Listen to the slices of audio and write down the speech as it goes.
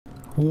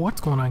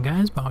What's going on,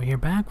 guys? Bao here,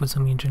 back with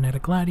some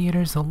genetic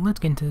gladiators. So let's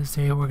get into this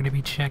area. We're going to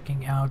be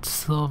checking out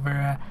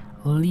silver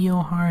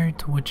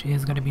Leohart, which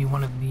is going to be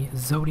one of the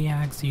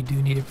zodiacs you do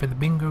need it for the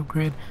bingo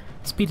grid.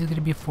 Speed is going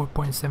to be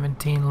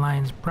 4.17,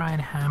 Lion's Pride,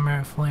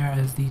 Hammer, Flare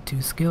as the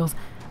two skills,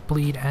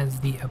 Bleed as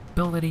the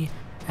ability,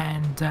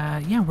 and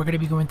yeah, we're going to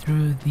be going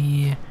through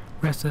the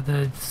rest of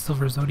the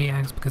silver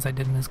zodiacs because I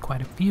did miss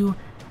quite a few,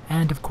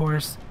 and of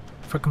course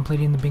for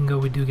completing the bingo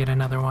we do get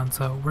another one,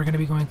 so we're going to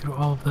be going through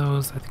all of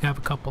those. I think I have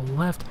a couple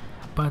left,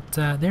 but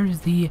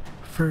there's the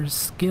first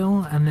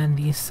skill and then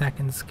the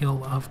second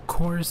skill. Of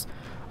course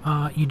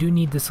you do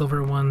need the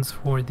silver ones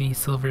for the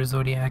silver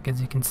zodiac.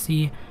 As you can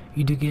see,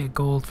 you do get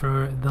gold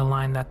for the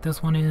line that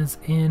this one is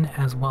in,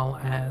 as well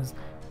as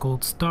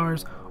gold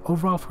stars.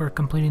 Overall, for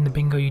completing the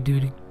bingo you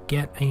do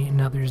get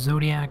another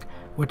zodiac,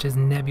 which is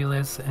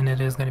nebulous, and it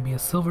is going to be a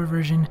silver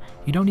version.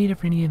 You don't need it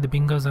for any of the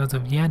bingos as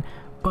of yet,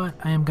 but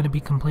I am going to be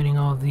completing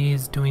all of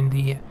these, doing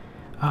the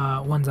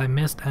ones I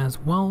missed as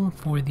well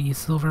for the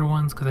silver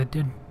ones, because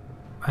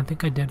I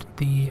think I did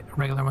the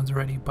regular ones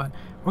already. But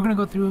we're going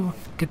to go through,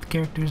 get the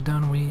characters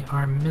done we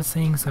are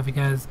missing, so if you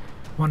guys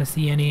want to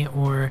see any,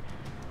 or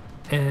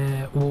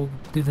we'll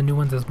do the new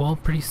ones as well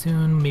pretty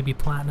soon, maybe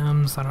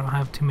platinums. I don't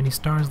have too many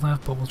stars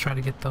left, but we'll try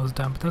to get those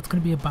done. But that's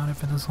going to be about it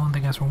for this one.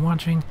 Thank you guys for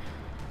watching,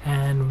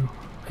 and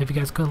if you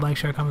guys could like,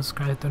 share, comment,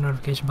 subscribe, hit the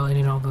notification bell, any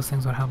and all those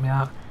things would help me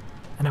out,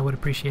 and I would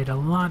appreciate it a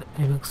lot,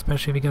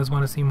 especially if you guys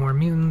want to see more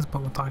mutants.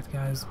 But we'll talk to you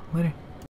guys later.